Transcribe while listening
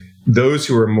those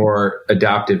who are more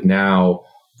adaptive now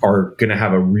are going to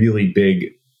have a really big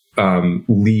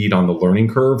lead on the learning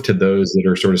curve to those that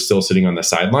are sort of still sitting on the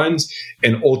sidelines.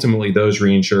 And ultimately, those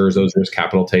reinsurers, those risk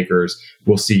capital takers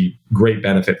will see great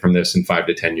benefit from this in 5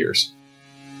 to 10 years.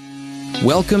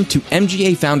 Welcome to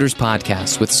MGA Founders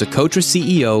Podcast with Socotra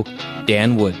CEO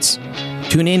Dan Woods.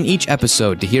 Tune in each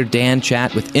episode to hear Dan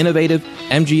chat with innovative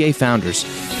MGA founders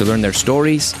to learn their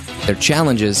stories, their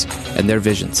challenges, and their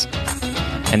visions.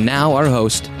 And now our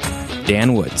host,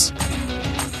 Dan Woods.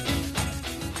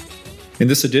 In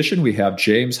this edition, we have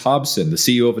James Hobson, the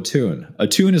CEO of Attune.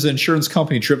 Attune is an insurance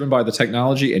company driven by the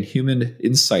technology and human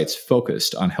insights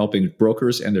focused on helping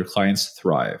brokers and their clients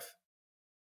thrive.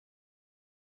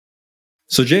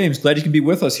 So, James, glad you can be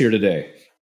with us here today.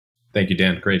 Thank you,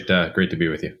 Dan. Great to be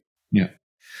with you. Yeah,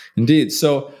 indeed.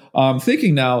 So,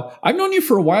 thinking now, I've known you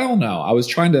for a while now. I was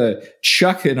trying to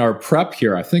check in our prep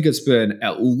here. I think it's been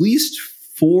at least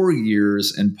 4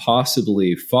 years and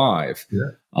possibly 5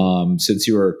 since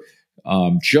you were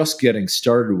just getting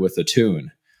started with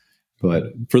Attune. But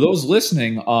for those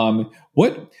listening,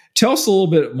 tell us a little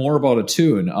bit more about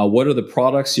Attune. What are the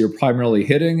products you're primarily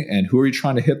hitting, and who are you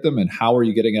trying to hit them, and how are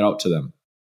you getting it out to them?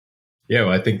 Yeah,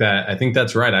 well, I think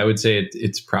that's right. I would say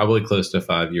it's probably close to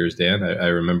 5 years, Dan. I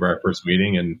remember our first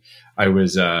meeting, and I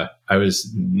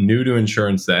was new to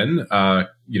insurance then.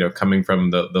 Coming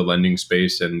from the lending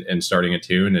space and starting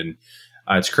Attune, and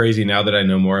it's crazy now that I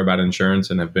know more about insurance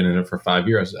and have been in it for 5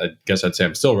 years. I guess I'd say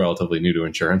I'm still relatively new to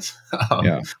insurance. We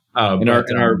are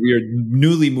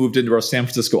newly moved into our San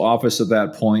Francisco office at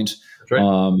that point. That's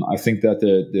right. I think that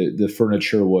the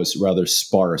furniture was rather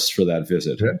sparse for that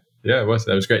visit. Yeah, it was.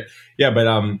 That was great. Yeah,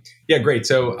 but great.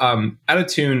 So at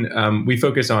Attune, we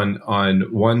focus on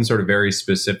one sort of very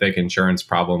specific insurance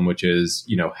problem, which is,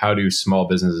 how do small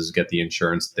businesses get the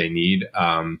insurance they need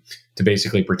to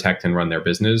basically protect and run their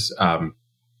business?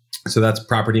 So that's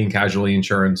property and casualty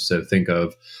insurance. So think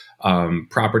of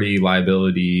property,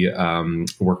 liability,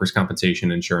 workers'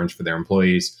 compensation insurance for their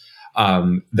employees.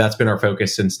 That's been our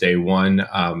focus since day one.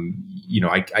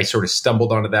 I sort of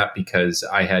stumbled onto that because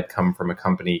I had come from a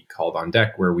company called On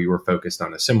Deck where we were focused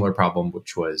on a similar problem,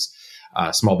 which was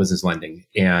small business lending.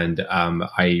 And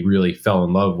I really fell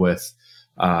in love with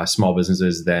small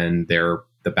businesses. Then they're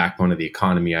the backbone of the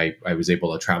economy. I was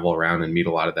able to travel around and meet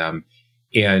a lot of them,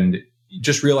 and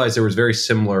just realized there was very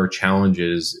similar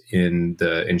challenges in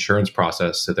the insurance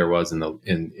process that there was in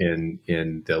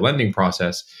the lending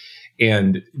process.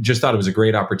 And just thought it was a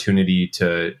great opportunity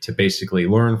to basically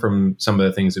learn from some of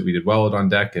the things that we did well at On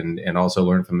Deck, and also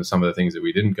learn from some of the things that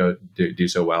we didn't do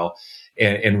so well,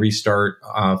 and restart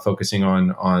focusing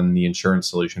on the insurance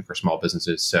solution for small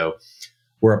businesses. So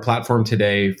we're a platform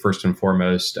today. First and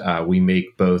foremost, we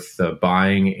make both the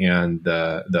buying and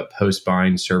the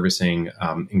post-buying servicing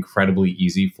incredibly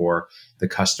easy for the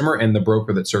customer and the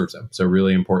broker that serves them. So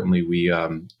really importantly,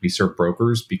 we serve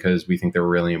brokers because we think they're a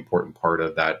really important part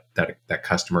of that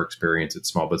customer experience that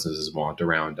small businesses want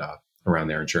around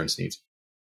their insurance needs.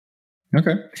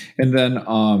 Okay. And then,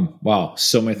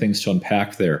 so many things to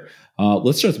unpack there.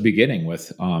 Let's start at the beginning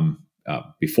with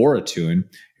before Attune,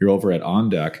 you're over at On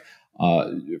Deck.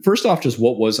 First off, just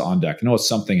what was On Deck? I know it's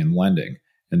something in lending,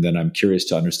 and then I'm curious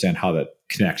to understand how that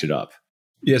connected up.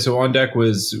 Yeah, so On Deck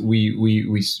was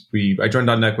I joined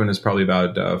On Deck when it was probably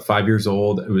about 5 years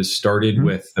old. It was started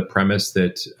with the premise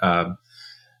that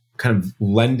kind of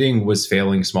lending was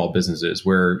failing small businesses,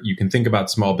 where you can think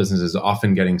about small businesses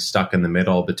often getting stuck in the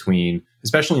middle between,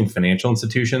 especially in financial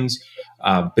institutions,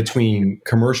 between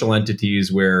commercial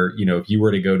entities where, if you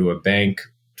were to go to a bank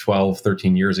 12,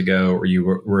 13 years ago, or you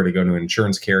were to go to an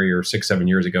insurance carrier 6, 7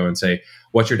 years ago and say,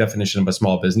 what's your definition of a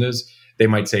small business? They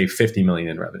might say 50 million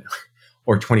in revenue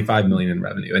or 25 million in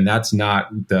revenue. And that's not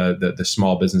the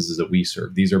small businesses that we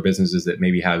serve. These are businesses that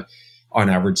maybe have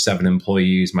on average 7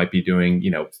 employees, might be doing,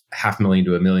 $500,000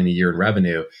 to $1 million a year in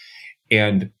revenue.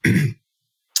 And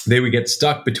they would get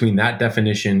stuck between that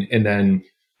definition and then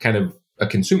kind of a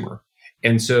consumer.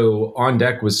 And so On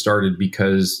Deck was started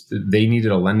because they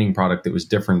needed a lending product that was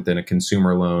different than a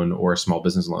consumer loan or a small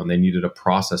business loan. They needed a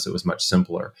process that was much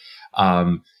simpler.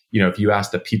 If you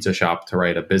asked a pizza shop to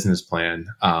write a business plan,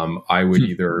 I would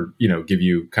either, give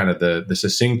you kind of the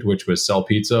succinct, which was sell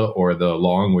pizza, or the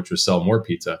long, which was sell more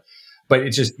pizza. But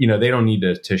it's just, they don't need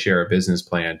to share a business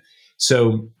plan.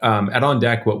 So at On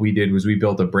Deck, what we did was we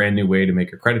built a brand new way to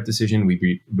make a credit decision.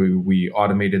 We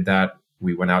automated that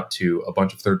We went out to a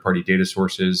bunch of third-party data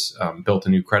sources, built a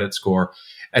new credit score,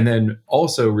 and then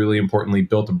also really importantly,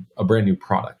 built a brand new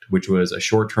product, which was a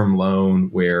short-term loan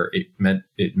where it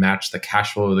matched the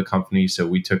cash flow of the company. So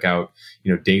we took out,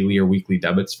 daily or weekly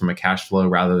debits from a cash flow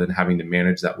rather than having to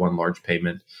manage that one large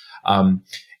payment.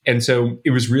 And so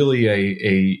it was really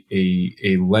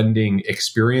a lending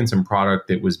experience and product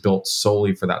that was built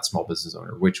solely for that small business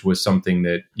owner, which was something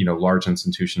that, large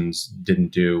institutions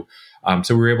didn't do.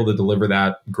 So we were able to deliver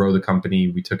that, grow the company.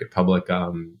 We took it public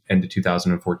end of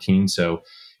 2014. So,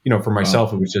 for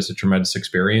myself, It was just a tremendous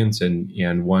experience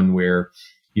and one where,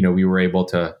 we were able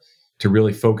to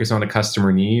really focus on a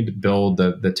customer need, build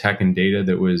the tech and data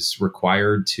that was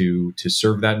required to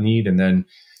serve that need. And then,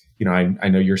 I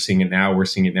know you're seeing it now, we're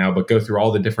seeing it now, but go through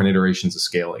all the different iterations of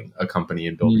scaling a company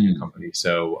and building a company.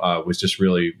 So was just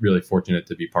really, really fortunate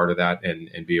to be part of that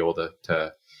and be able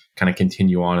to kind of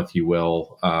continue on, if you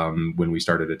will, when we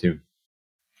started Attune.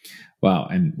 Wow.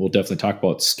 And we'll definitely talk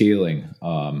about scaling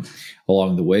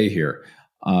along the way here.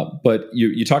 But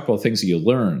you talked about things that you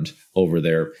learned over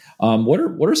there. What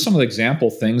are some of the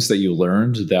example things that you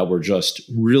learned that were just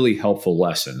really helpful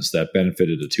lessons that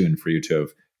benefited Attune for you to have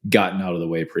gotten out of the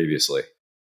way previously?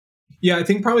 Yeah, I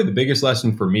think probably the biggest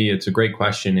lesson for me, it's a great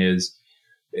question, is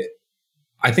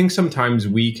I think sometimes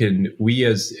we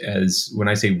as when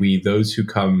I say we, those who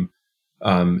come,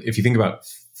 if you think about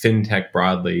fintech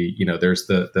broadly, there's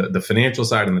the financial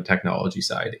side and the technology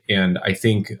side. And I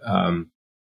think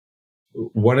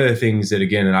one of the things that,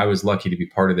 again, and I was lucky to be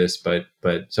part of this, but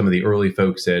some of the early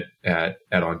folks at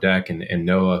On Deck and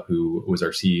Noah, who was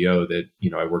our CEO that,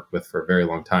 I worked with for a very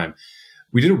long time,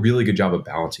 we did a really good job of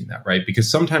balancing that, right?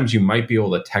 Because sometimes you might be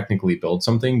able to technically build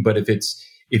something, but if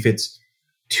it's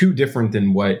too different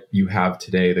than what you have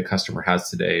today, the customer has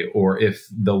today, or if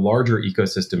the larger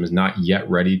ecosystem is not yet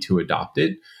ready to adopt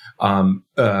it,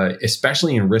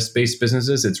 especially in risk-based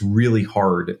businesses, it's really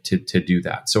hard to do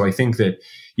that. So I think that,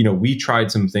 we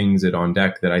tried some things at On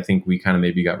Deck that I think we kind of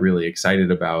maybe got really excited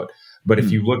about. But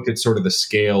if you looked at sort of the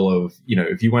scale of,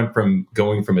 if you went from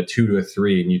going from a 2 to a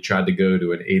 3 and you tried to go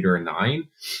to an 8 or a 9,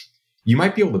 you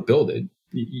might be able to build it.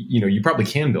 You probably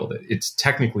can build it. It's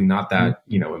technically not that,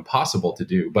 impossible to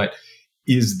do. But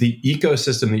is the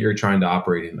ecosystem that you're trying to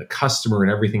operate in, the customer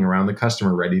and everything around the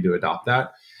customer, ready to adopt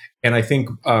that? And I think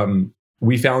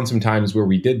we found some times where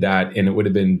we did that and it would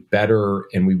have been better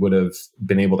and we would have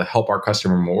been able to help our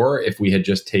customer more if we had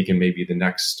just taken maybe the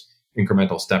next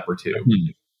incremental step or two.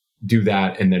 Do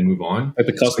that and then move on. But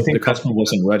the customer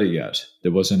wasn't ready yet.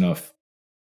 There wasn't enough.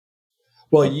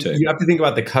 Well, you have to think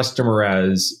about the customer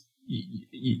as,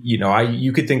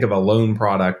 you could think of a loan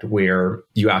product where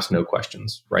you ask no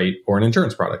questions, right? Or an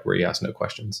insurance product where you ask no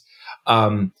questions.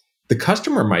 The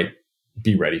customer might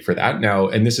be ready for that now.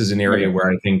 And this is an area where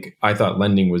I thought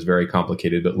lending was very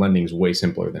complicated, but lending is way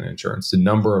simpler than insurance. The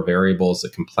number of variables, the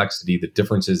complexity, the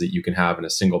differences that you can have in a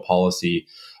single policy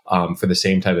for the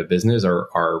same type of business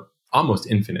are almost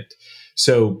infinite.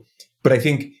 So, but I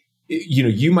think,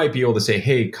 you might be able to say,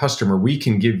 hey, customer, we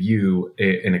can give you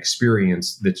an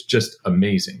experience that's just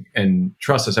amazing and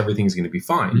trust us, everything's going to be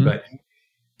fine. But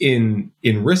in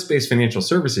risk-based financial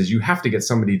services, you have to get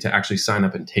somebody to actually sign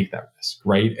up and take that risk,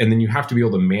 right? And then you have to be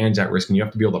able to manage that risk and you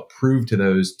have to be able to prove to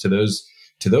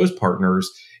those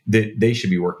partners that they should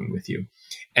be working with you.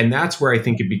 And that's where I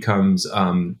think it becomes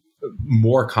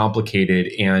more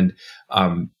complicated. And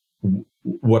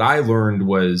what I learned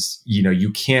was,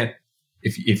 you can't,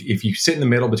 if you sit in the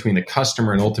middle between the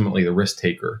customer and ultimately the risk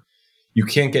taker, you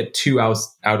can't get too out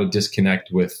of disconnect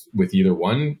with either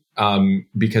one,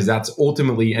 because that's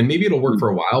ultimately, and maybe it'll work for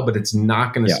a while, but it's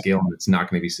not going to scale and it's not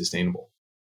going to be sustainable.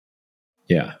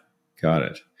 Yeah, got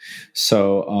it.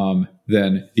 So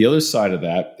then the other side of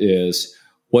that is,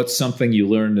 what's something you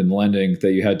learned in lending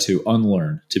that you had to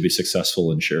unlearn to be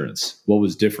successful in insurance? What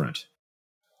was different?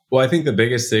 Well, I think the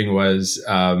biggest thing was,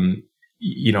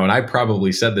 and I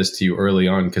probably said this to you early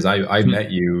on because I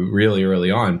met you really early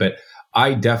on, but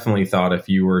I definitely thought if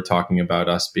you were talking about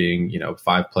us being,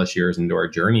 5+ years into our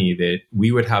journey, that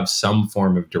we would have some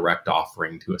form of direct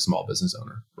offering to a small business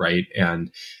owner, right?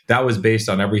 And that was based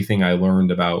on everything I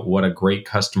learned about what a great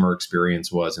customer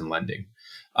experience was in lending.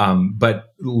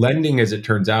 But lending, as it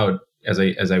turns out, as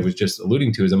I was just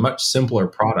alluding to, is a much simpler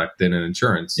product than an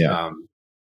insurance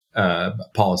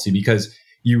policy, because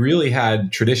you really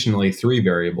had traditionally 3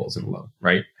 variables in a loan,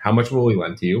 right? How much will we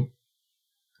lend to you?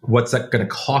 What's that going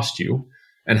to cost you?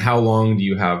 And how long do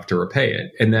you have to repay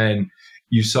it? And then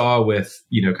you saw with,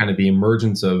 kind of the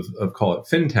emergence of call it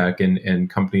fintech and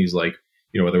companies like,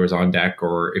 whether it was On Deck,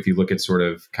 or if you look at sort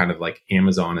of kind of like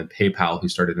Amazon and PayPal, who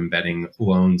started embedding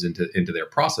loans into their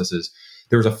processes,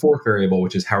 there's a fourth variable,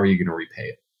 which is how are you going to repay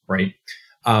it, right?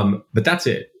 But that's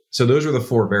it. So those are the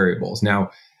four variables.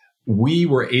 Now, we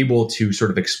were able to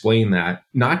sort of explain that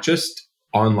not just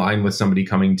online with somebody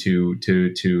coming to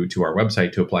our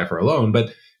website to apply for a loan,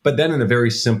 but then in a very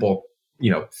simple,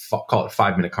 call it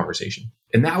 5-minute conversation.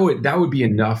 And that would be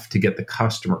enough to get the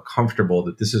customer comfortable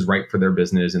that this is right for their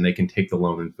business and they can take the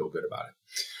loan and feel good about it.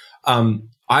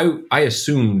 I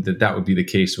assumed that would be the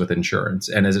case with insurance.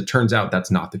 And as it turns out,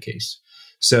 that's not the case.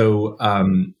 So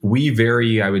we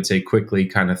very, I would say quickly,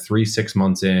 kind of 3-6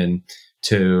 months in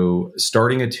to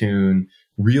starting Attune,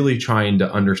 really trying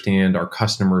to understand our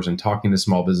customers and talking to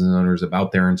small business owners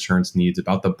about their insurance needs,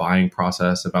 about the buying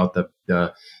process, about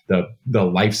the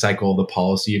life cycle of the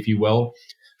policy, if you will,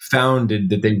 found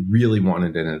that they really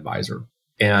wanted an advisor.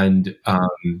 And,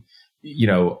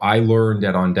 I learned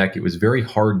at On Deck, it was very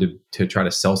hard to try to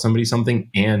sell somebody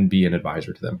something and be an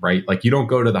advisor to them, right? Like you don't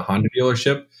go to the Honda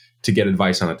dealership to get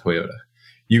advice on a Toyota.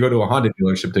 You go to a Honda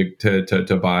dealership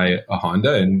to buy a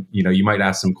Honda, and you might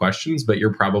ask some questions, but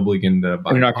you're probably going to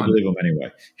buy. You're not going to believe them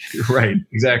anyway. Right,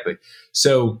 exactly.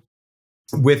 So,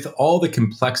 with all the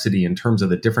complexity in terms of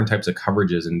the different types of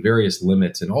coverages and various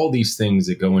limits and all these things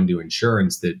that go into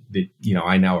insurance that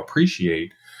I now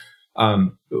appreciate,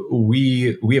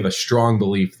 we have a strong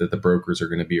belief that the brokers are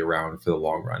going to be around for the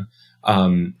long run.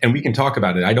 And we can talk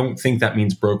about it. I don't think that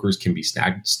means brokers can be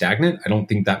stagnant. I don't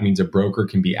think that means a broker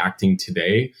can be acting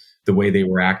today the way they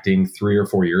were acting 3 or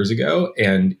 4 years ago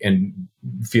and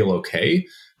feel okay.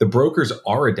 The brokers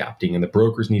are adapting, and the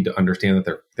brokers need to understand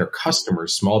that their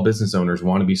customers, small business owners,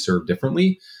 want to be served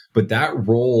differently. But that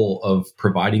role of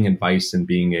providing advice and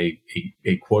being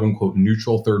a quote unquote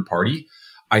neutral third party,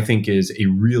 I think, is a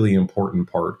really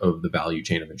important part of the value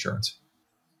chain of insurance.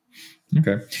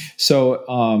 Okay. So,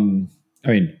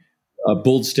 a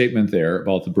bold statement there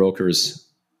about the brokers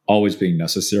always being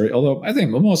necessary, although I think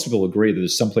most people agree that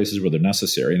there's some places where they're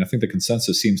necessary. And I think the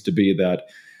consensus seems to be that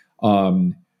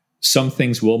some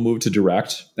things will move to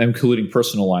direct, including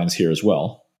personal lines here as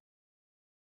well.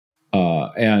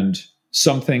 And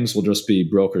some things will just be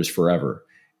brokers forever.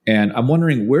 And I'm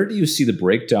wondering, where do you see the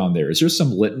breakdown there? Is there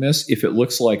some litmus? If it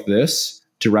looks like this,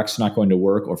 direct's not going to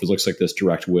work, or if it looks like this,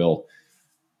 direct will,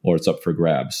 or it's up for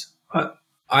grabs?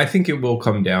 I think it will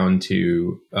come down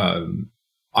to,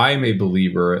 I'm a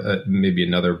believer, maybe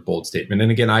another bold statement.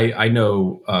 And again, I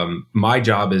know my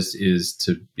job is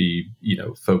to be,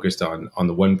 focused on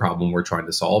the one problem we're trying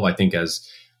to solve. I think as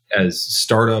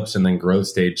startups and then growth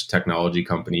stage technology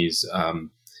companies,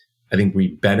 I think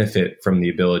we benefit from the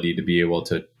ability to be able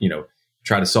to,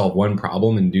 try to solve one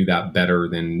problem and do that better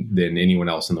than anyone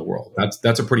else in the world.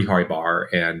 That's a pretty high bar,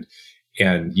 and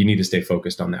you need to stay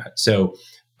focused on that. So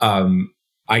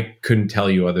I couldn't tell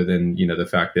you other than, the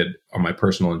fact that on my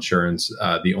personal insurance,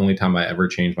 the only time I ever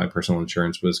changed my personal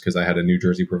insurance was because I had a New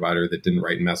Jersey provider that didn't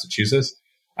write in Massachusetts.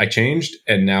 I changed,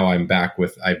 and now I've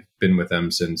been with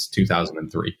them since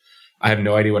 2003. I have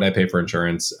no idea what I pay for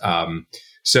insurance.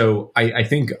 So I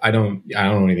think I don't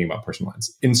know anything about personal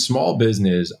lines. In small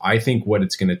business, I think what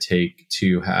it's going to take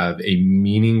to have a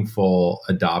meaningful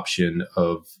adoption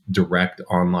of direct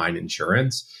online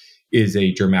insurance is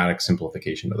a dramatic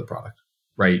simplification of the product,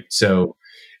 right? So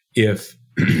if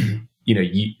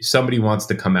somebody wants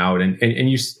to come out and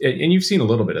you've seen a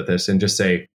little bit of this and just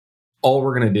say, all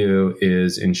we're going to do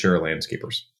is insure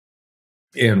landscapers,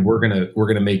 and we're going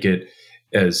to make it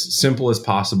as simple as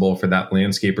possible for that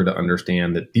landscaper to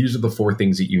understand that these are the 4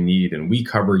 things that you need, and we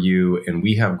cover you, and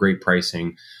we have great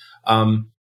pricing.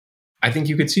 I think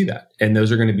you could see that. And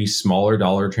those are going to be smaller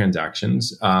dollar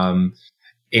transactions.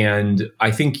 And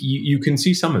I think you can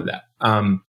see some of that.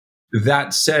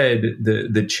 That said,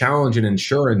 the challenge in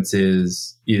insurance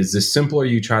is the simpler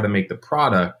you try to make the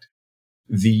product,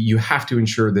 you have to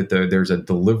ensure that there's a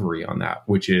delivery on that,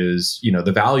 which is,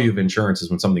 the value of insurance is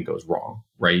when something goes wrong,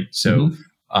 right? So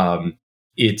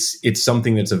it's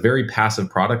something that's a very passive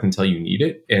product until you need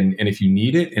it. And if you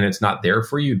need it and it's not there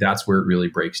for you, that's where it really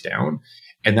breaks down.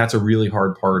 And that's a really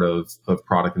hard part of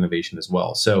product innovation as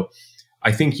well. So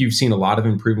I think you've seen a lot of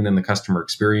improvement in the customer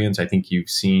experience. I think you've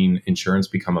seen insurance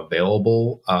become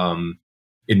available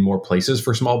in more places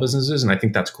for small businesses. And I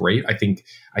think that's great. I think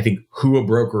who a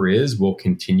broker is will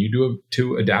continue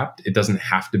to adapt. It doesn't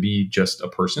have to be just a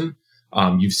person.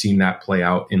 You've seen that play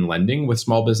out in lending with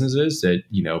small businesses that,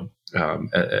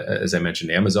 as I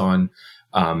mentioned, Amazon,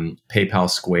 PayPal,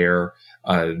 Square,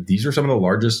 these are some of the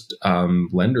largest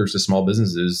lenders to small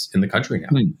businesses in the country now.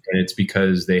 And it's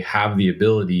because they have the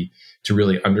ability to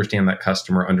really understand that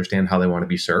customer, understand how they want to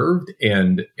be served,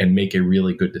 and make a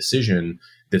really good decision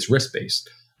that's risk-based.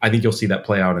 I think you'll see that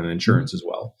play out in insurance as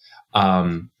well.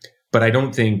 But I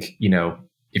don't think,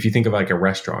 if you think of like a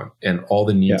restaurant and all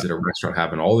the needs Yeah. that a restaurant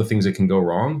have and all the things that can go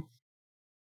wrong,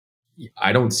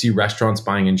 I don't see restaurants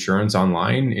buying insurance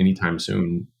online anytime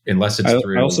soon, unless it's I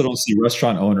through. also don't see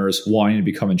restaurant owners wanting to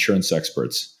become insurance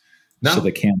experts, so No,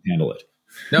 they can't handle it.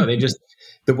 no, they just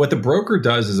what the broker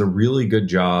does is a really good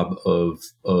job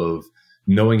of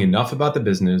knowing enough about the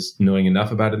business, knowing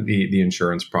enough about the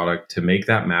insurance product to make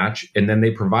that match, and then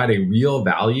they provide a real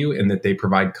value, and that they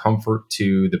provide comfort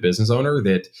to the business owner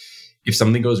that if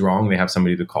something goes wrong, they have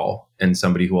somebody to call and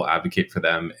somebody who will advocate for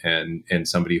them and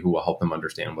somebody who will help them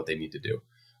understand what they need to do.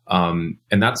 And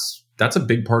that's a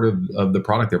big part of the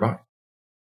product they're buying.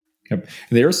 Yep.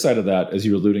 And the other side of that, as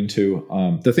you're alluding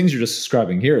to, the things you're just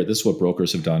describing here, this is what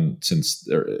brokers have done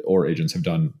or agents have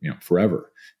done,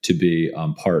 forever, to be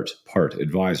part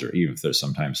advisor, even if there's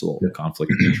sometimes a little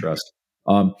conflict of interest.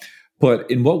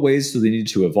 But in what ways do they need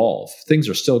to evolve? Things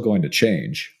are still going to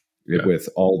change with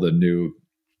all the new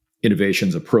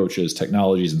innovations, approaches,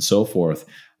 technologies, and so forth.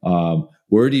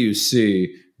 Where do you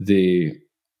see the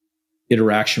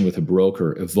interaction with a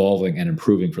broker evolving and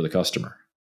improving for the customer?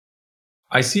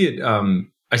 I see it.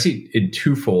 I see it in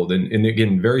twofold, and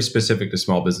again, very specific to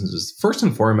small businesses. First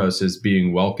and foremost is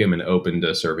being welcome and open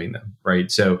to serving them,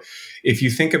 right? So, if you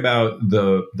think about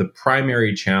the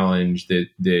primary challenge that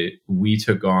we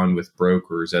took on with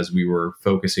brokers as we were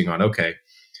focusing on, okay,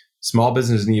 small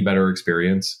businesses need a better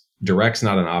experience. Direct's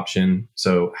not an option.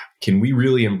 So, can we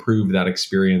really improve that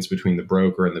experience between the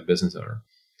broker and the business owner?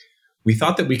 We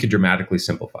thought that we could dramatically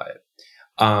simplify it.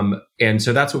 And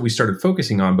so that's what we started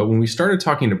focusing on. But when we started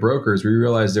talking to brokers, we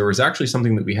realized there was actually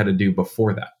something that we had to do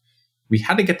before that. We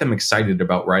had to get them excited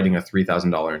about writing a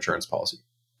 $3,000 insurance policy,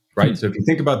 right? So if you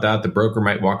think about that, the broker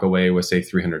might walk away with, say,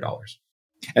 $300.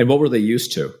 And what were they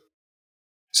used to?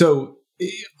 So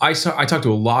I talked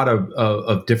to a lot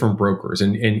of different brokers,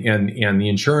 and the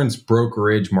insurance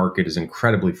brokerage market is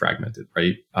incredibly fragmented,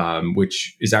 right?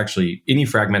 Which is actually, any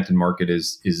fragmented market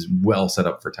is well set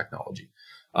up for technology.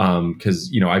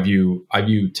 Because I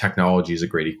view technology as a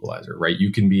great equalizer, right?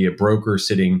 You can be a broker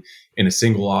sitting in a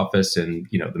single office in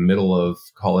the middle of,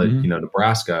 call it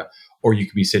Nebraska, or you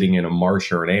could be sitting in a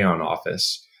Marsh or an Aon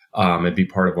office and be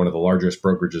part of one of the largest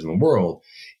brokerages in the world.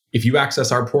 If you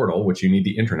access our portal, which you need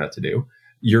the internet to do,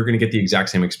 you're going to get the exact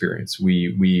same experience.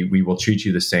 We will treat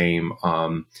you the same,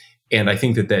 and I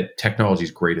think that technology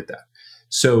is great at that.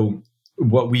 So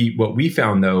what we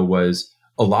found though was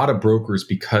a lot of brokers,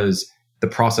 because the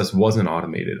process wasn't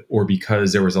automated, or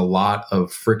because there was a lot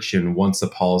of friction once the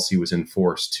policy was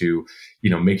enforced to,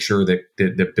 make sure that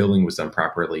the billing was done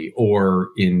properly, or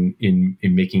in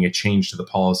making a change to the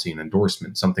policy and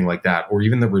endorsement, something like that, or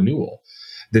even the renewal,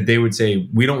 that they would say,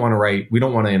 we don't want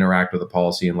to interact with a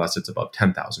policy unless it's above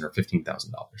 $10,000 or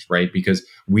 $15,000, right? Because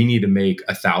we need to make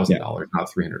 $1,000, not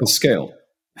 $300. The scale.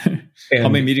 How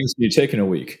many meetings do you take in a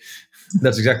week?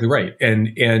 That's exactly right.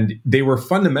 And they were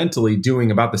fundamentally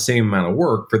doing about the same amount of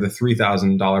work for the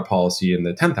 $3,000 policy and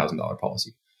the $10,000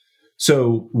 policy.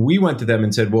 So we went to them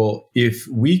and said, well, if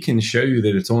we can show you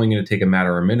that it's only going to take a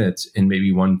matter of minutes and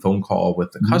maybe one phone call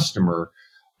with the customer,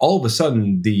 all of a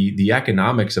sudden the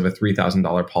economics of a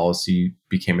 $3,000 policy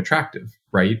became attractive,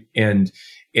 right? And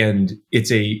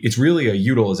it's really a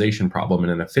utilization problem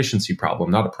and an efficiency problem,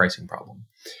 not a pricing problem.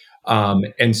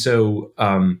 And so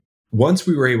once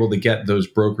we were able to get those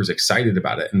brokers excited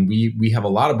about it, and we have a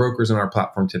lot of brokers on our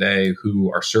platform today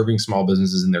who are serving small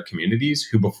businesses in their communities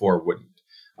who before wouldn't,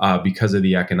 because of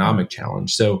the economic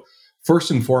challenge. So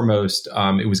first and foremost,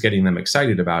 it was getting them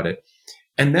excited about it.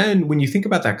 And then when you think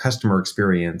about that customer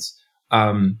experience,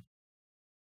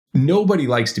 nobody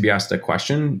likes to be asked a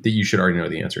question that you should already know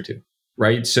the answer to.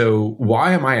 Right. So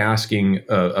why am I asking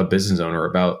a business owner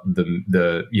about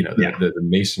the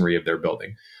masonry of their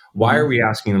building? Why are we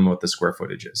asking them what the square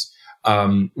footage is?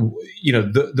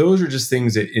 Those are just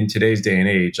things that in today's day and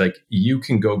age, like, you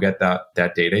can go get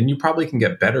that data, and you probably can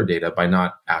get better data by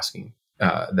not asking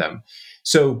them.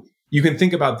 So you can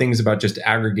think about things about just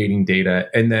aggregating data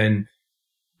and then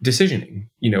decisioning.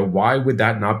 Why would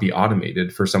that not be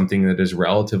automated for something that is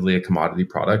relatively a commodity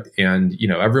product? And,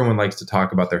 everyone likes to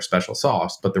talk about their special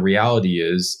sauce, but the reality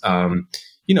is,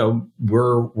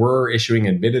 we're issuing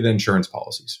admitted insurance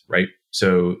policies, right?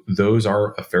 So those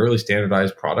are a fairly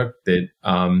standardized product that,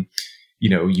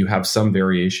 you have some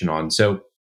variation on. So,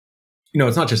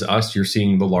 it's not just us. You're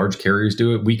seeing the large carriers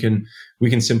do it. We can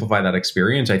simplify that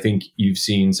experience. I think you've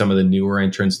seen some of the newer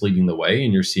entrants leading the way,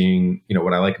 and you're seeing,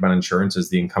 what I like about insurance is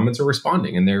the incumbents are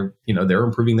responding, and they're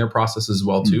improving their processes as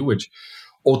well too, which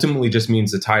ultimately just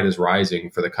means the tide is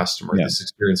rising for the customer. Yeah. This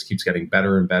experience keeps getting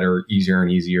better and better, easier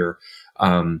and easier.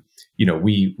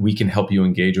 we can help you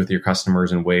engage with your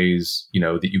customers in ways,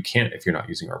 that you can't if you're not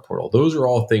using our portal. Those are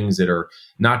all things that are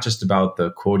not just about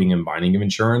the quoting and binding of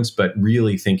insurance, but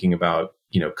really thinking about,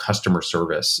 customer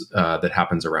service that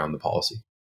happens around the policy.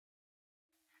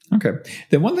 Okay.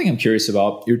 Then one thing I'm curious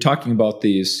about, you're talking about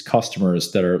these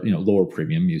customers that are, lower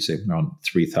premium, you say around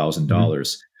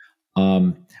 $3,000.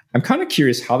 I'm kind of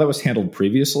curious how that was handled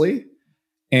previously.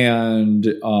 And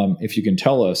if you can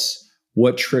tell us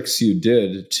what tricks you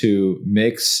did to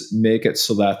make it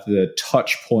so that the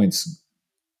touch points,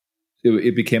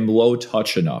 it became low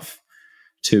touch enough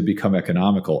to become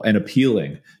economical and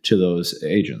appealing to those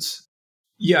agents.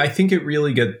 Yeah, I think it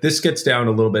really this gets down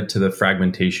a little bit to the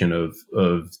fragmentation of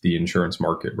the insurance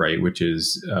market, right? Which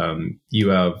is you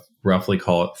have roughly,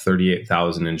 call it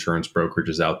 38,000 insurance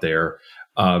brokerages out there.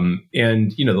 And,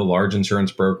 the large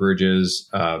insurance brokerages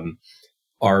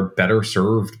are better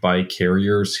served by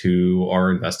carriers who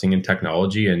are investing in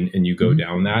technology, and you go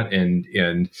down that. And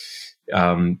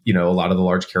a lot of the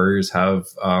large carriers have,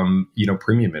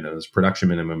 premium minimums, production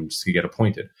minimums to get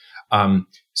appointed.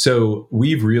 So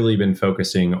we've really been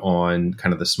focusing on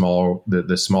kind of the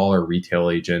smaller retail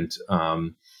agent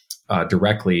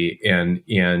directly, and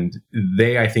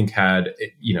they, I think, had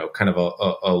kind of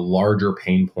a larger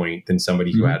pain point than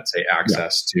somebody who had, say,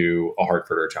 access to a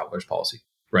Hartford or a Travelers policy,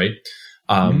 right?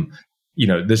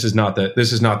 This is not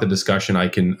the discussion. I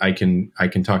can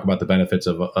talk about the benefits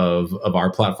of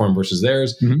our platform versus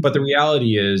theirs, but the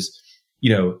reality is,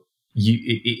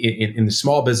 in the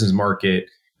small business market,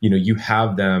 you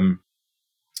have them.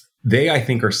 They, I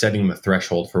think, are setting the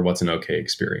threshold for what's an okay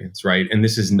experience, right? And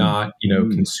this is not,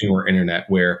 consumer internet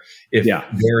where if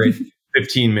they're at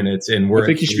 15 minutes and I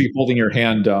think you should be holding your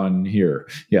hand down here.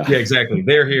 Yeah, exactly.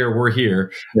 They're here, we're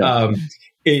here. Yeah.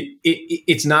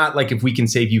 It's not like if we can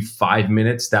save you 5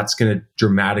 minutes, that's going to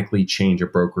dramatically change a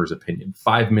broker's opinion.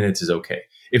 5 minutes is okay.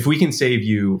 If we can save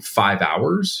you 5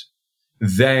 hours,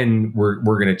 then we're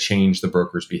going to change the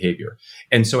broker's behavior.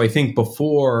 And so I think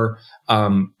before,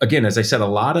 again, as I said, a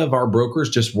lot of our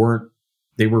brokers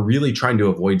they were really trying to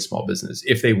avoid small business.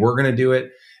 If they were going to do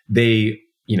it,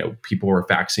 people were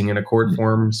faxing in accord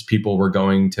forms. People were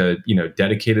going to,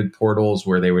 dedicated portals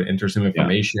where they would enter some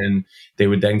information. Yeah. They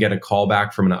would then get a call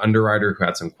back from an underwriter who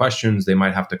had some questions. They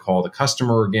might have to call the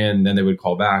customer again. Then they would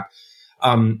call back.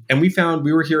 And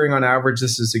we were hearing on average,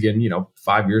 this is again,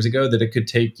 5 years ago, that it could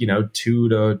take, 2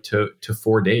 to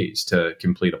 4 days to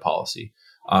complete a policy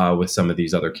with some of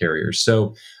these other carriers.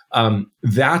 So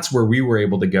that's where we were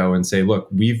able to go and say, look,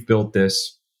 we've built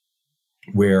this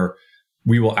where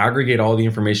we will aggregate all the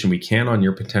information we can on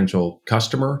your potential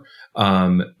customer.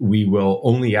 We will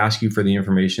only ask you for the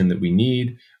information that we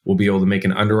need. We'll be able to make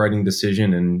an underwriting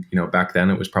decision. And, back then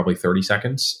it was probably 30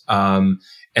 seconds.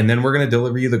 And then we're going to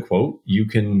deliver you the quote. You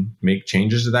can make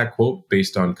changes to that quote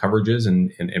based on coverages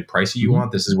and pricing you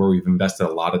want. This is where we've invested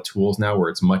a lot of tools now, where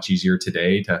it's much easier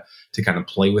today to kind of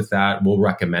play with that. We'll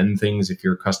recommend things if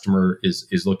your customer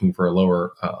is looking for a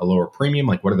lower premium,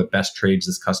 like what are the best trades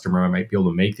this customer might be able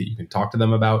to make that you can talk to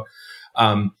them about.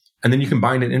 And then you can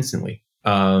bind it instantly.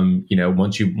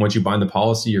 Once you bind the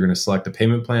policy, you're going to select a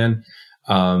payment plan.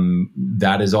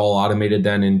 That is all automated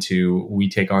then into, we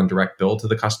take on direct bill to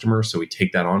the customer. So we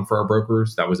take that on for our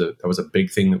brokers. That was a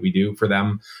big thing that we do for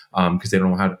them, because they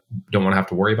don't want to have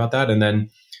to worry about that. And then,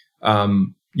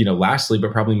 lastly,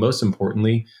 but probably most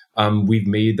importantly, we've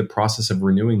made the process of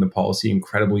renewing the policy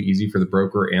incredibly easy for the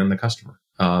broker and the customer.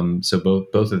 So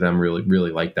both of them really,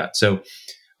 really like that. So,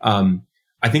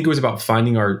 I think it was about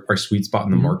finding our sweet spot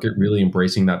in the market, really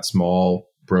embracing that small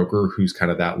broker who's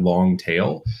kind of that long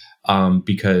tail.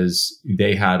 Because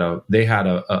they had a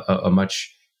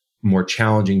much more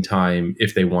challenging time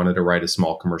if they wanted to write a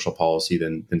small commercial policy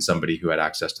than somebody who had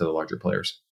access to the larger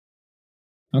players.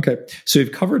 Okay. So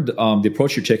you've covered the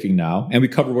approach you're taking now, and we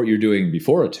covered what you're doing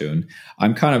before Attune.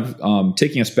 I'm kind of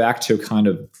taking us back to kind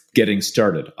of getting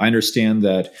started. I understand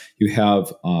that you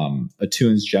have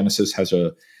Attune's genesis has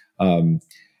a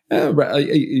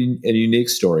unique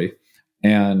story.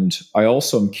 And I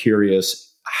also am curious,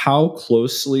 how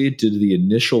closely did the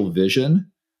initial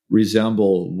vision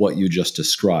resemble what you just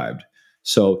described?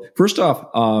 So first off,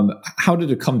 how did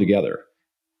it come together,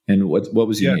 and what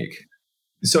was unique?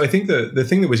 So I think the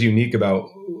thing that was unique about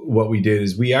what we did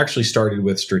is we actually started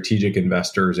with strategic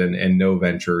investors and no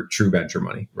venture, true venture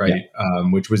money, right? Yeah.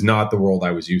 Which was not the world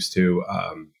I was used to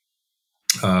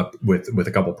with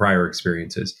a couple prior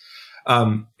experiences.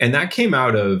 And that came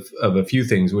out of a few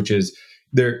things, which is,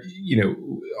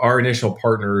 our initial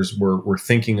partners were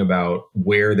thinking about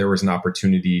where there was an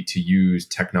opportunity to use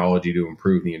technology to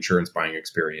improve the insurance buying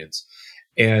experience.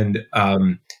 And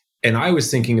And I was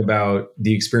thinking about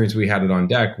the experience we had at On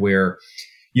Deck, where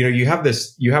you have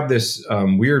this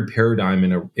weird paradigm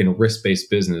in a risk-based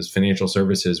business, financial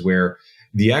services, where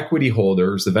the equity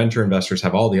holders, the venture investors,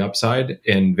 have all the upside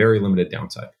and very limited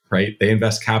downside, right? They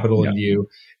invest capital into you,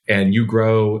 and you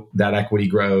grow. That equity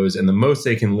grows, and the most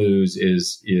they can lose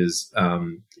is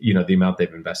the amount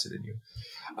they've invested in you.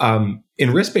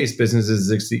 In risk-based businesses,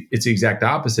 it's the exact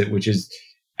opposite, which is,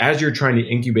 as you're trying to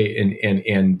incubate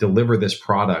and deliver this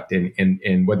product,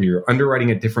 and whether you're underwriting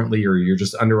it differently or you're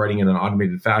just underwriting in an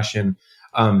automated fashion,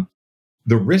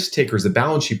 the risk takers, the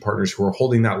balance sheet partners who are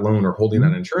holding that loan or holding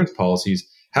that insurance policies,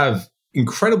 have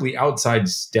incredibly outside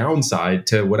downside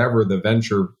to whatever the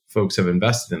venture folks have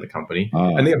invested in the company,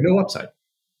 and they have no upside.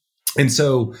 And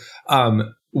so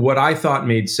what I thought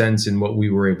made sense and what we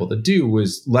were able to do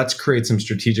was, let's create some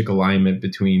strategic alignment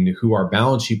between who our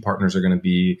balance sheet partners are going to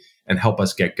be and help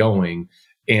us get going,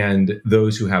 and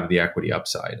those who have the equity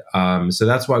upside. So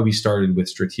that's why we started with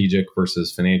strategic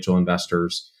versus financial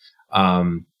investors.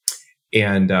 Sorry,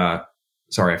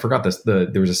 I forgot this. There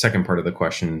was a second part of the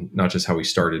question, not just how we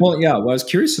started. Well, yeah. What I was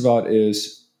curious about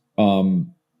is,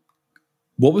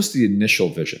 what was the initial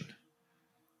vision?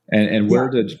 And where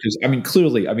because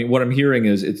clearly, what I'm hearing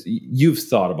is you've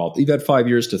thought about, you've had 5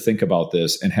 years to think about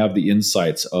this and have the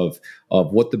insights of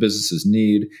what the businesses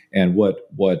need and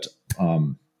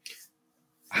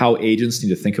how agents need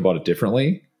to think about it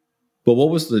differently. But what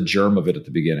was the germ of it at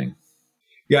the beginning?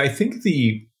 Yeah, I think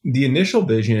the initial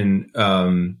vision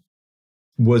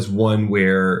was one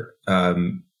where I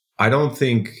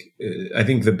think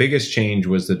the biggest change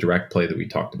was the direct play that we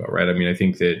talked about, right? I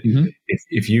think that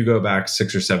if you go back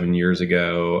 6 or 7 years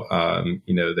ago,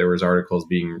 there was articles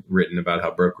being written about how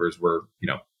brokers were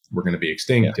going to be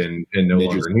extinct and no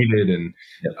longer needed. And,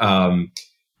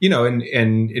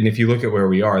 and if you look at where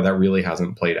we are, that really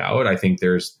hasn't played out. I think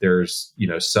there's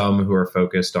some who are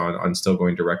focused on still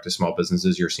going direct to small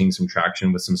businesses. You're seeing some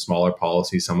traction with some smaller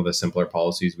policies, some of the simpler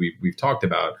policies we've talked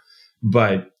about.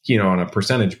 But, on a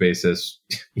percentage basis,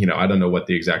 I don't know what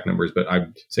the exact number is, but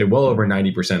I'd say well over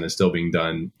 90% is still being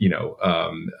done,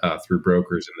 through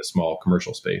brokers in the small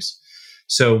commercial space.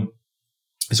 So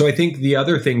I think the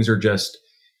other things are just,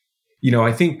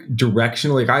 I think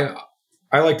directionally,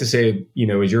 I like to say,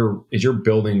 as you're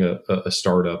building a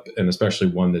startup, and especially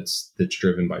one that's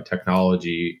driven by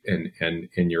technology and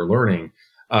you're learning,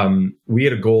 we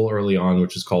had a goal early on,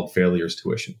 which is called failure's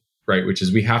tuition. Right, which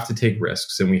is we have to take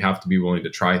risks and we have to be willing to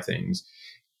try things,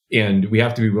 and we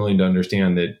have to be willing to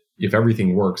understand that if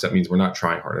everything works, that means we're not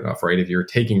trying hard enough. Right? If you're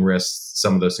taking risks,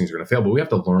 some of those things are going to fail, but we have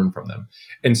to learn from them.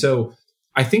 And so,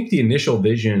 I think the initial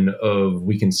vision of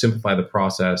we can simplify the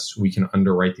process, we can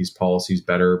underwrite these policies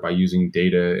better by using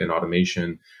data and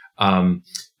automation.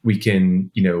 We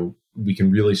can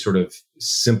really sort of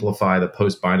simplify the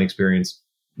post-bind experience.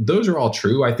 Those are all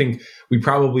true. I think we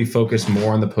probably focus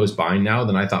more on the post-bind now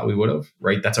than I thought we would have,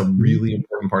 right? That's a really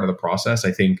important part of the process.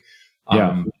 I think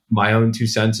my own 2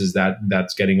 cents is that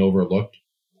that's getting overlooked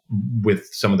with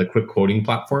some of the quick quoting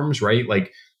platforms, right?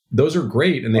 Like, those are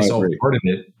great and they solve part of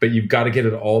it, but you've got to get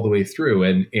it all the way through.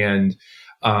 And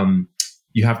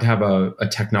you have to have a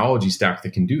technology stack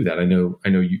that can do that. I know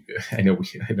we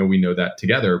know that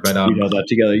together, but we know that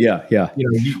together. Yeah.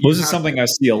 This is something I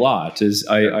see a lot. Is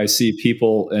I see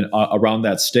people around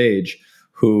that stage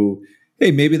who,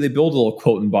 hey, maybe they build a little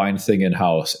quote and bind thing in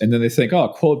house, and then they think, oh,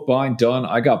 quote bind done.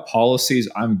 I got policies.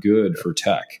 I'm good for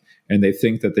tech, and they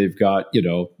think that they've got,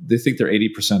 they think they're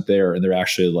 80% there, and they're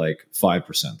actually like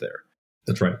 5% there.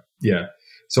 That's right. Yeah.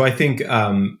 So I think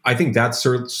that's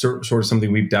sort of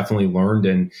something we've definitely learned,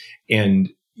 and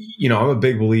I'm a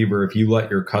big believer, if you let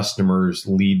your customers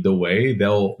lead the way,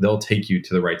 they'll take you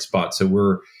to the right spot. So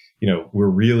we're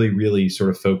really, really sort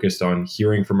of focused on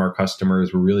hearing from our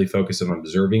customers. We're really focused on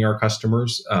observing our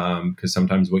customers, because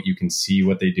sometimes what you can see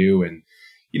what they do, and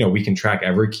we can track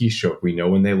every keystroke. We know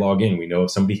when they log in. We know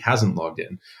if somebody hasn't logged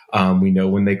in. We know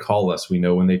when they call us. We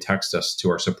know when they text us to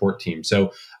our support team.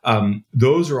 So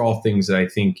those are all things that I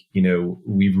think,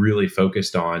 we've really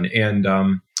focused on. And,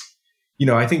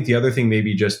 I think the other thing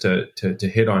maybe just to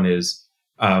hit on is,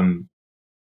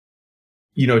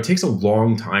 it takes a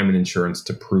long time in insurance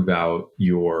to prove out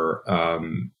your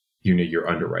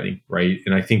underwriting, right?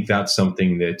 And I think that's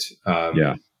something that,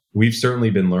 we've certainly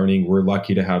been learning. We're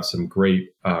lucky to have some great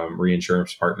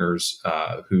reinsurance partners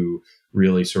who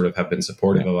really sort of have been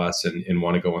supportive of us and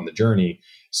want to go on the journey.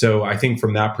 So I think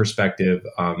from that perspective,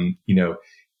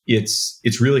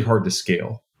 it's really hard to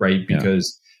scale, right?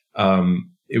 Because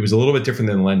it was a little bit different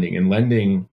than lending. In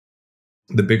lending,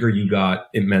 the bigger you got,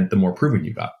 it meant the more proven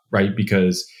you got, right?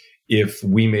 Because if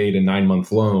we made a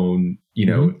 9-month loan,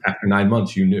 after 9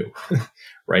 months, you knew,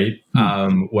 right?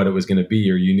 What it was going to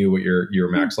be, or you knew what your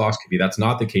max loss could be. That's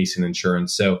not the case in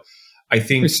insurance. So I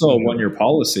think it's still a 1-year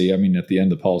policy. I mean, at the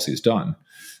end, the policy is done.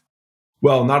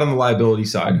 Well, not on the liability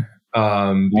side.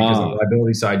 Because on the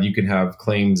liability side, you can have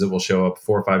claims that will show up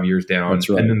 4 or 5 years down. That's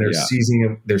right. And then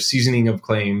there's seasoning of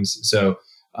claims. So,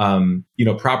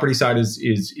 property side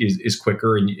is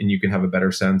quicker and you can have a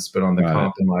better sense, but on the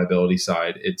comp and liability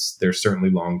side, there's certainly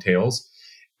long tails.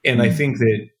 And I think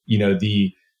that,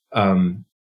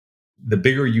 the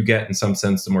bigger you get, in some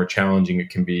sense, the more challenging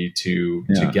it can be to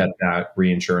get that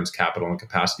reinsurance capital and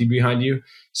capacity behind you.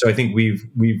 So I think we've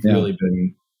really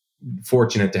been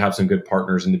fortunate to have some good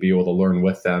partners and to be able to learn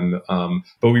with them.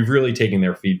 But we've really taken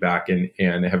their feedback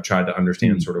and have tried to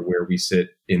understand sort of where we sit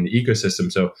in the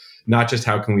ecosystem. So not just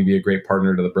how can we be a great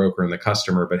partner to the broker and the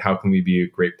customer, but how can we be a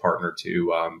great partner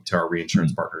to our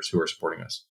reinsurance partners who are supporting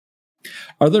us.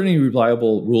 Are there any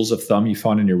reliable rules of thumb you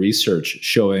found in your research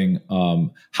showing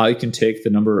how you can take the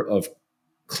number of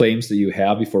claims that you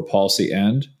have before policy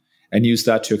end and use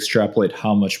that to extrapolate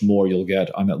how much more you'll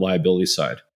get on that liability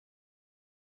side?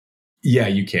 Yeah,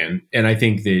 you can. And I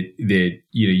think that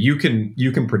you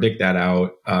can predict that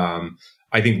out.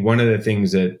 I think one of the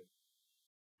things that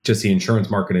just the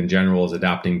insurance market in general is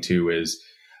adapting to is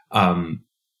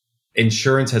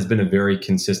insurance has been a very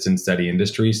consistent, steady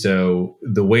industry. So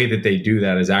the way that they do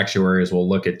that is actuaries will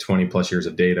look at 20 plus years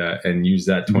of data and use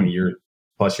that 20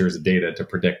 plus years of data to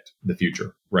predict the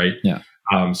future, right? Yeah.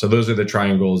 So those are the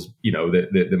triangles,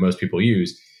 that most people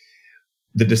use.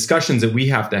 The discussions that we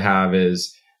have to have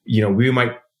is, we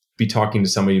might be talking to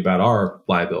somebody about our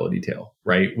liability tail,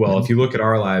 right? Well, if you look at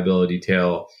our liability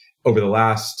tail over the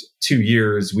last 2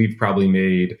 years, we've probably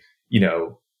made,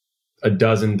 a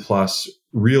dozen plus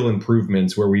real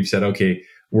improvements where we've said, okay,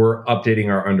 we're updating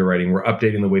our underwriting. We're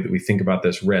updating the way that we think about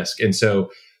this risk. And so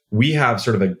we have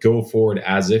sort of a go forward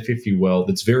as if you will,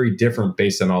 that's very different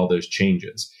based on all those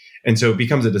changes. And so it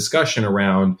becomes a discussion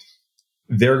around,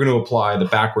 they're going to apply the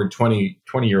backward 20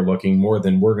 year looking more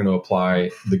than we're going to apply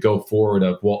the go forward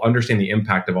of, well, understand the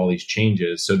impact of all these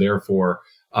changes. So therefore,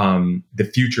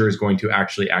 the future is going to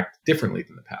actually act differently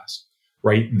than the past,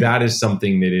 right? That is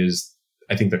something that is,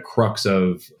 I think, the crux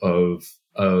of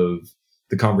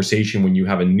the conversation when you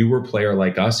have a newer player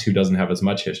like us who doesn't have as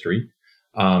much history.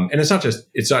 And it's not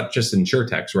just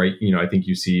insurtechs, right? I think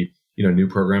you see, new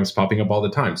programs popping up all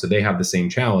the time. So they have the same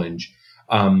challenge.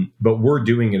 But we're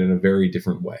doing it in a very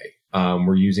different way.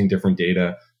 We're using different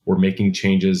data. We're making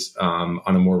changes on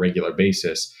a more regular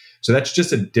basis. So that's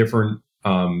just a different,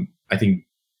 I think,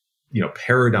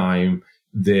 paradigm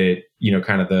that,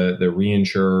 kind of the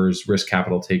reinsurers, risk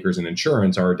capital takers, and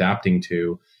insurance are adapting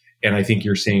to. And I think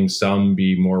you're seeing some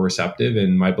be more receptive.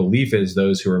 And my belief is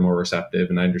those who are more receptive,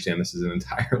 and I understand this is an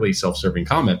entirely self-serving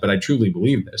comment, but I truly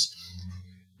believe this.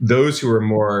 Those who are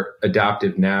more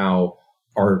adaptive now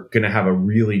are going to have a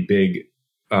really big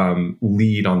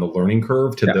lead on the learning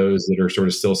curve to those that are sort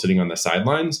of still sitting on the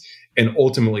sidelines. And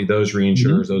ultimately, those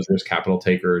reinsurers, those risk capital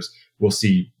takers will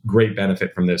see great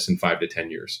benefit from this in 5 to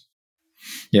 10 years.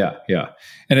 Yeah.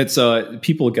 And it's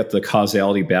people get the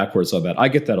causality backwards of that. I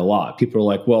get that a lot. People are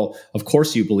like, well, of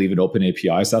course you believe in open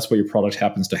APIs. That's what your product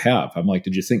happens to have. I'm like,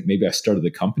 did you think maybe I started the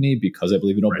company because I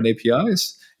believe in open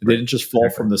APIs? They didn't just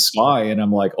fall from the sky. And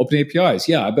I'm like, open APIs.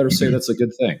 Yeah, I better say that's a good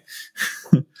thing.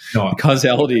 No,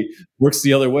 causality works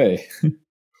the other way.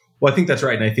 Well, I think that's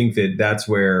right. And I think that that's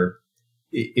where,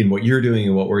 in what you're doing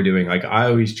and what we're doing, like I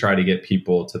always try to get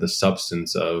people to the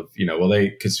substance of,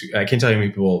 because I can't tell you how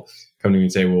many people come to me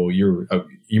and say, well,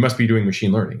 you must be doing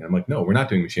machine learning. And I'm like, no, we're not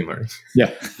doing machine learning.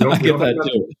 Yeah, I get that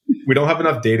too. We don't have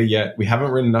enough data yet. We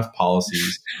haven't written enough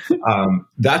policies.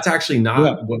 That's actually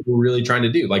not what we're really trying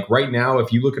to do. Like right now,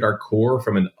 if you look at our core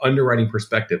from an underwriting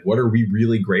perspective, what are we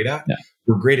really great at? Yeah.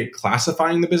 We're great at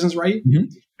classifying the business right.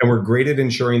 And we're great at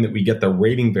ensuring that we get the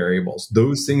rating variables,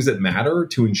 those things that matter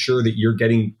to ensure that you're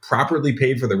getting properly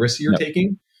paid for the risks you're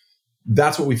taking.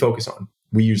 That's what we focus on.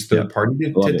 We use third party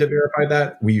to verify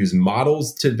that. We use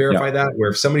models to verify that, where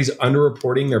if somebody's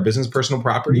underreporting their business personal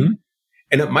property,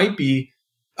 and it might be,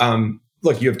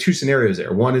 look, you have two scenarios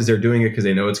there. One is they're doing it because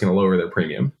they know it's going to lower their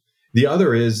premium. The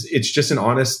other is it's just an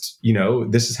honest,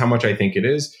 this is how much I think it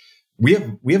is. We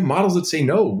have models that say,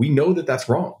 no, we know that that's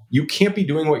wrong. You can't be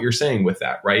doing what you're saying with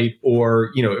that, right? Or,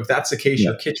 if that's the case,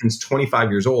 your kitchen's 25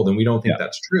 years old and we don't think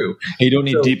that's true. You don't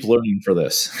need deep learning for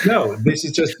this. No, this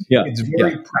is just, it's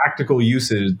very practical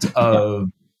usage of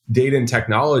data and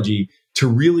technology to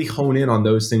really hone in on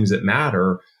those things that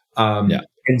matter. And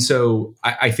so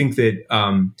I think that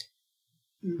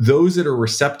those that are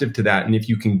receptive to that, and if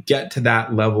you can get to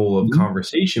that level of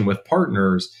conversation with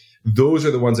partners, those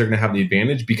are the ones that are going to have the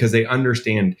advantage because they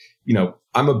understand,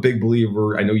 I'm a big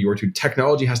believer, I know you are too,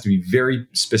 technology has to be very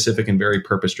specific and very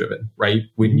purpose driven, right?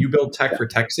 When you build tech for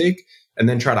tech's sake and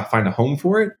then try to find a home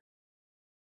for it,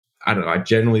 I don't know.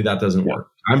 Generally, that doesn't work.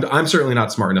 I'm certainly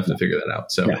not smart enough to figure that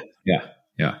out. So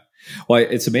yeah. Well,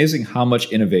 it's amazing how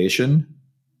much innovation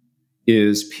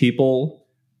is people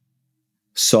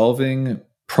solving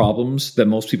problems that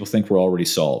most people think were already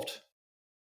solved.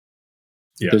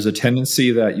 Yeah. There's a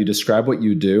tendency that you describe what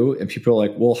you do, and people are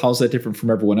like, "Well, how's that different from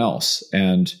everyone else?"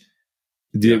 And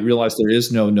they realize there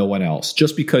is no one else.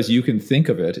 Just because you can think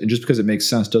of it, and just because it makes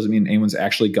sense, doesn't mean anyone's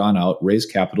actually gone out,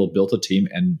 raised capital, built a team,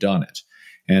 and done it.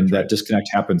 And that disconnect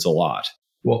happens a lot.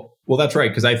 Well, that's right.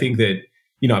 Because I think that,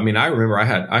 I remember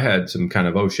I had some kind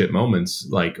of oh shit moments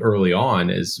like early on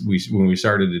when we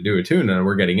started to do Attune, and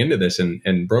we're getting into this,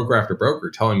 and broker after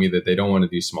broker telling me that they don't want to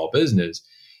do small business,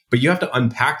 but you have to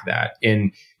unpack that.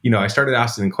 And I started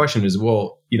asking the question is,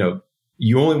 well,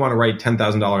 you only want to write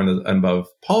 $10,000 and above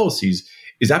policies.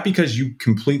 Is that because you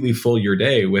completely fill your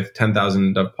day with $10,000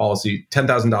 and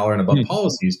above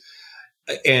policies?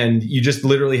 And you just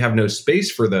literally have no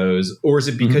space for those? Or is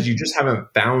it because you just haven't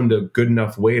found a good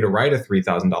enough way to write a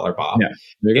 $3,000 BOP?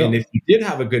 Yeah, and if you did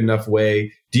have a good enough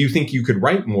way, do you think you could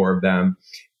write more of them?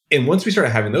 And once we started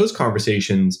having those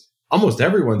conversations, almost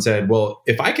everyone said, well,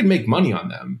 if I can make money on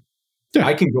them,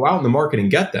 I can go out in the market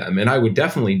and get them. And I would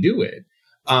definitely do it.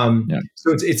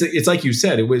 So it's like you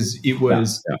said, it was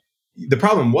the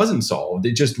problem wasn't solved.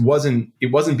 It just wasn't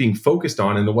being focused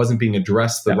on, and it wasn't being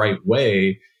addressed the right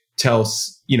way. Till,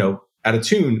 at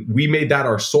Attune, we made that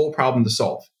our sole problem to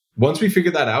solve. Once we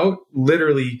figured that out,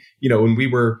 literally, when we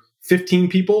were 15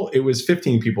 people, it was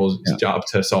 15 people's job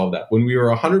to solve that. When we were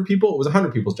 100 people, it was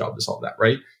 100 people's job to solve that,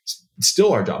 right? It's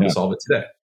still our job to solve it today.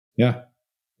 Yeah.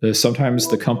 Sometimes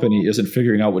the company isn't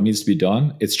figuring out what needs to be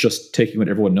done. It's just taking what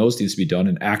everyone knows needs to be done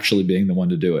and actually being the one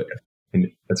to do it. And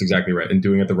that's exactly right. And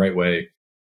doing it the right way.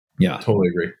 Yeah. Totally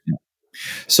agree. Yeah.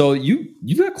 So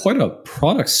you've got quite a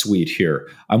product suite here.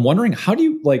 I'm wondering, how do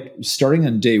you, starting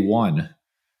on day one,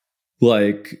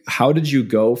 how did you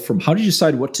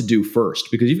decide what to do first?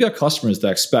 Because you've got customers that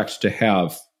expect to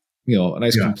have, a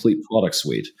nice complete product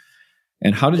suite.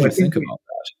 And how did you think about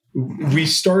that? We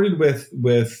started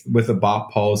with a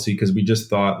BOP policy because we just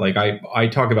thought, I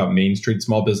talk about Main Street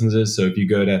small businesses. So if you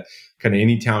go to kind of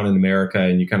any town in America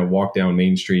and you kind of walk down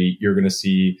Main Street, you're going to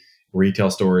see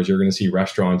retail stores, you're going to see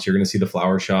restaurants, you're going to see the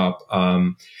flower shop.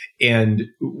 And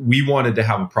we wanted to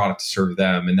have a product to serve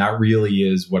them. And that really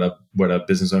is what a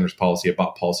business owner's policy, a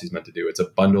BOP policy, is meant to do. It's a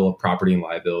bundle of property and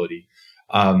liability.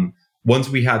 Once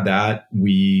we had that,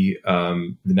 the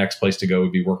next place to go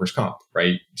would be workers' comp,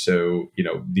 right? So,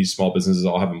 these small businesses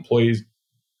all have employees.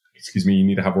 You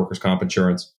need to have workers' comp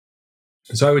insurance.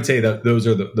 So I would say that those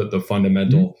are the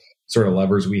fundamental sort of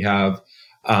levers we have.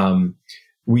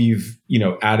 We've,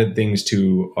 added things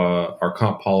to our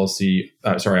comp policy,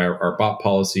 our BOP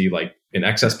policy, like an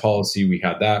excess policy. We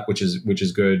had that, which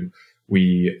is good.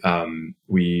 We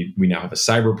now have a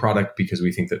cyber product because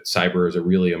we think that cyber is a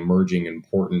really emerging,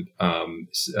 important,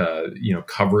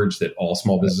 coverage that all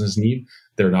small businesses need.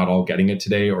 They're not all getting it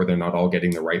today, or they're not all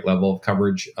getting the right level of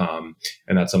coverage. And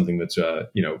that's something that's,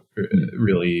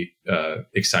 really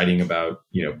exciting about,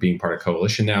 being part of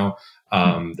Coalition now.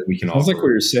 That we can offer. Sounds like what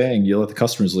you're saying, you let the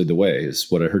customers lead the way, is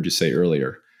what I heard you say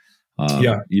earlier.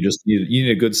 You just you need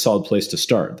a good solid place to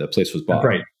start. That place was BOP.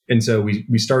 Right. And so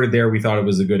we started there. We thought it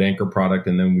was a good anchor product,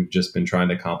 and then we've just been trying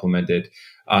to complement it.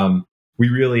 We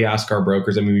really ask our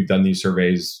brokers. I mean, we've done these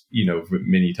surveys,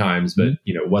 many times, but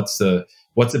what's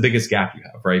the biggest gap you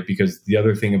have, right? Because the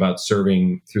other thing about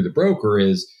serving through the broker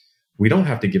is we don't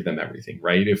have to give them everything,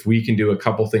 right? If we can do a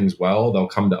couple things well, they'll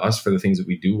come to us for the things that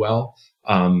we do well.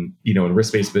 In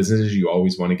risk-based businesses, you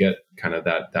always want to get kind of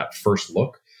that first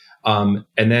look. And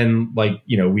then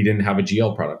we didn't have a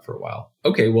GL product for a while.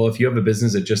 Okay, well, if you have a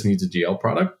business that just needs a GL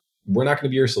product, we're not going to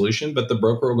be your solution, but the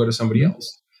broker will go to somebody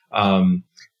else.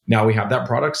 Now we have that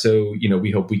product. So,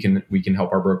 we hope we can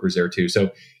help our brokers there too.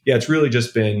 So yeah, it's really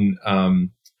just been,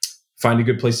 find a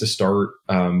good place to start.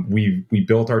 We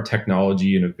built our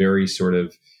technology in a very sort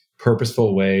of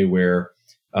purposeful way where,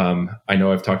 I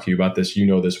know I've talked to you about this. You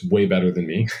know this way better than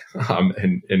me,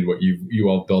 and what you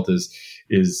all built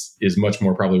is much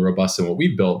more probably robust than what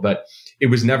we've built. But it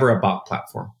was never a BOP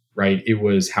platform, right? It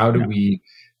was how do we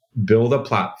build a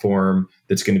platform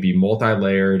that's going to be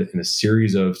multi-layered in a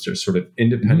series of sort of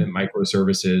independent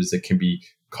microservices that can be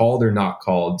called or not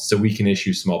called, so we can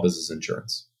issue small business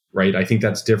insurance, right? I think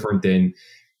that's different than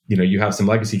you have some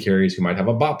legacy carriers who might have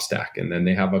a BOP stack, and then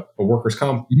they have a workers'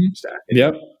 comp stack. And,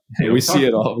 yep. We see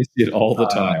it all. We see it all the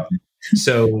time.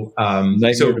 So,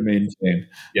 nightmare to maintain.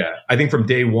 Yeah, I think from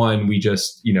day one, we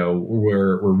just,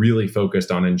 we're really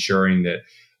focused on ensuring that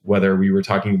whether we were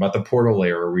talking about the portal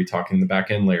layer or we talking the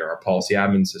back end layer, our policy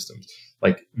admin systems,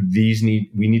 like we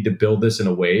need to build this in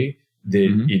a way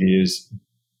that it is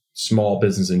small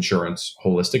business insurance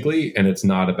holistically, and it's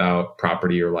not about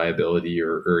property or liability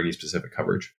or any specific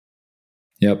coverage.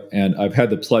 Yep, and I've had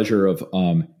the pleasure of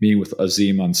meeting with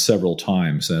Azim on several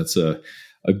times. That's a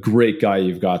great guy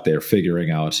you've got there, figuring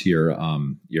out your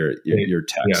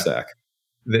tech stack.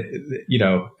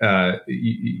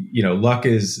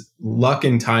 Luck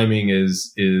and timing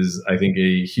is I think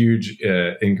a huge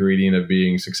ingredient of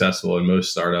being successful in most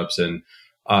startups, and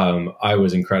I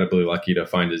was incredibly lucky to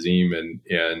find Azim, and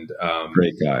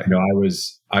great guy.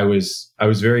 I was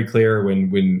very clear when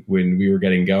we were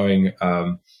getting going.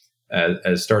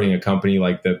 As starting a company,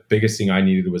 like the biggest thing I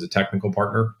needed was a technical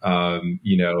partner, and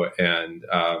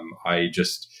I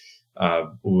just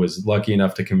was lucky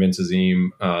enough to convince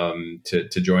Azim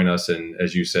to join us. And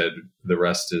as you said, the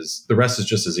rest is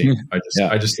just Azim. I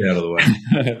just stay out of the way.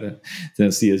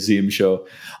 That's the Azim show.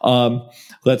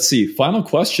 Let's see. Final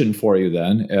question for you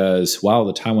then is, wow,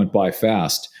 the time went by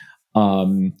fast.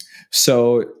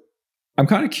 So I'm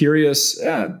kind of curious,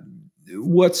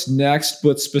 what's next,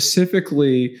 but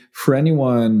specifically for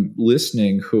anyone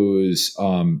listening who's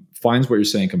finds what you're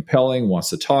saying compelling, wants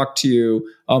to talk to you,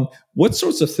 what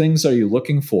sorts of things are you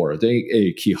looking for? Are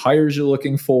they key hires you're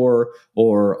looking for,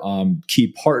 or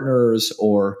key partners,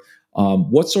 or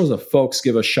what sorts of folks,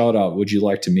 give a shout out, would you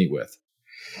like to meet with?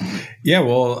 Yeah,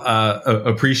 well,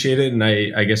 appreciate it. And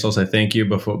I guess also thank you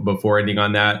before ending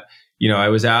on that. I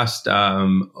was asked,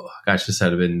 this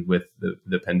had been with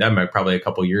the pandemic, probably a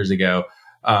couple of years ago,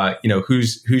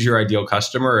 who's your ideal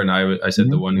customer? And I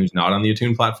said the one who's not on the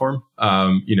Attune platform.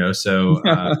 I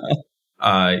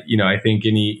think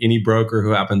any broker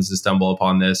who happens to stumble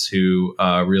upon this, who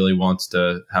really wants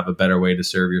to have a better way to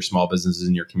serve your small businesses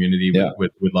in your community,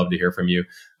 would love to hear from you.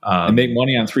 And make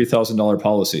money on $3,000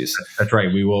 policies. That's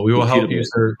right. We will help you.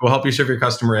 We'll help you serve your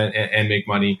customer and make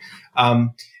money.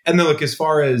 And then look, as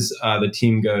far as the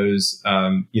team goes,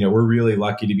 we're really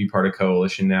lucky to be part of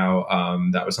Coalition now.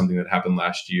 That was something that happened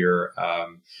last year.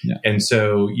 And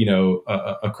so,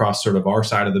 across sort of our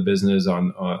side of the business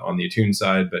on the Attune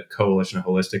side, but Coalition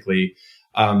holistically,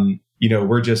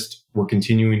 we're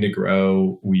continuing to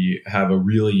grow. We have a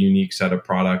really unique set of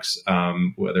products,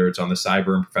 whether it's on the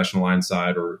cyber and professional line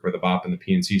side or the BOP and the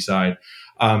P&C side.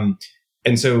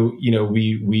 And so,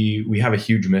 we have a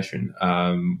huge mission.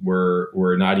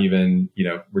 We're not even,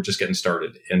 we're just getting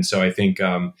started. And so I think,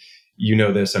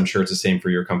 this, I'm sure it's the same for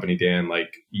your company, Dan,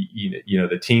 like,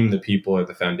 the team, the people are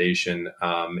the foundation.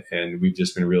 And we've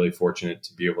just been really fortunate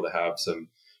to be able to have some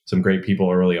great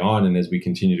people early on, and as we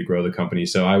continue to grow the company.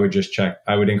 So I would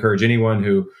encourage anyone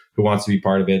who wants to be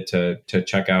part of it to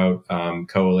check out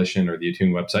Coalition or the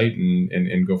Attune website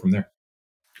and go from there.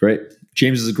 Great.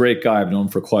 James is a great guy. I've known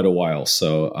him for quite a while.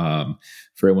 So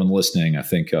for everyone listening, I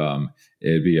think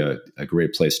it'd be a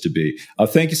great place to be.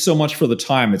 Thank you so much for the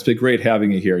time. It's been great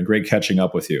having you here and great catching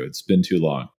up with you. It's been too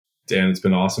long. Dan, it's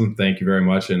been awesome. Thank you very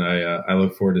much. And I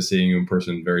look forward to seeing you in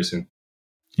person very soon.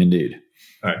 Indeed.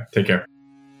 All right. Take care.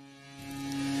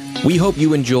 We hope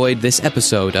you enjoyed this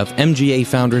episode of MGA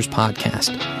Founders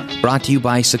Podcast, brought to you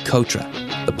by Socotra,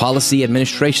 the policy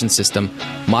administration system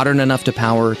modern enough to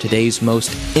power today's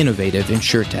most innovative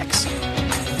insurtechs.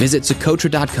 Visit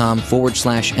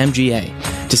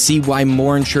Socotra.com/MGA to see why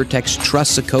more insurtechs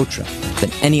trust Socotra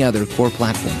than any other core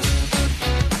platform.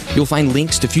 You'll find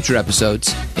links to future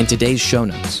episodes in today's show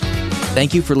notes.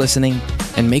 Thank you for listening,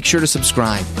 and make sure to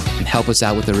subscribe and help us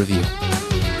out with a review.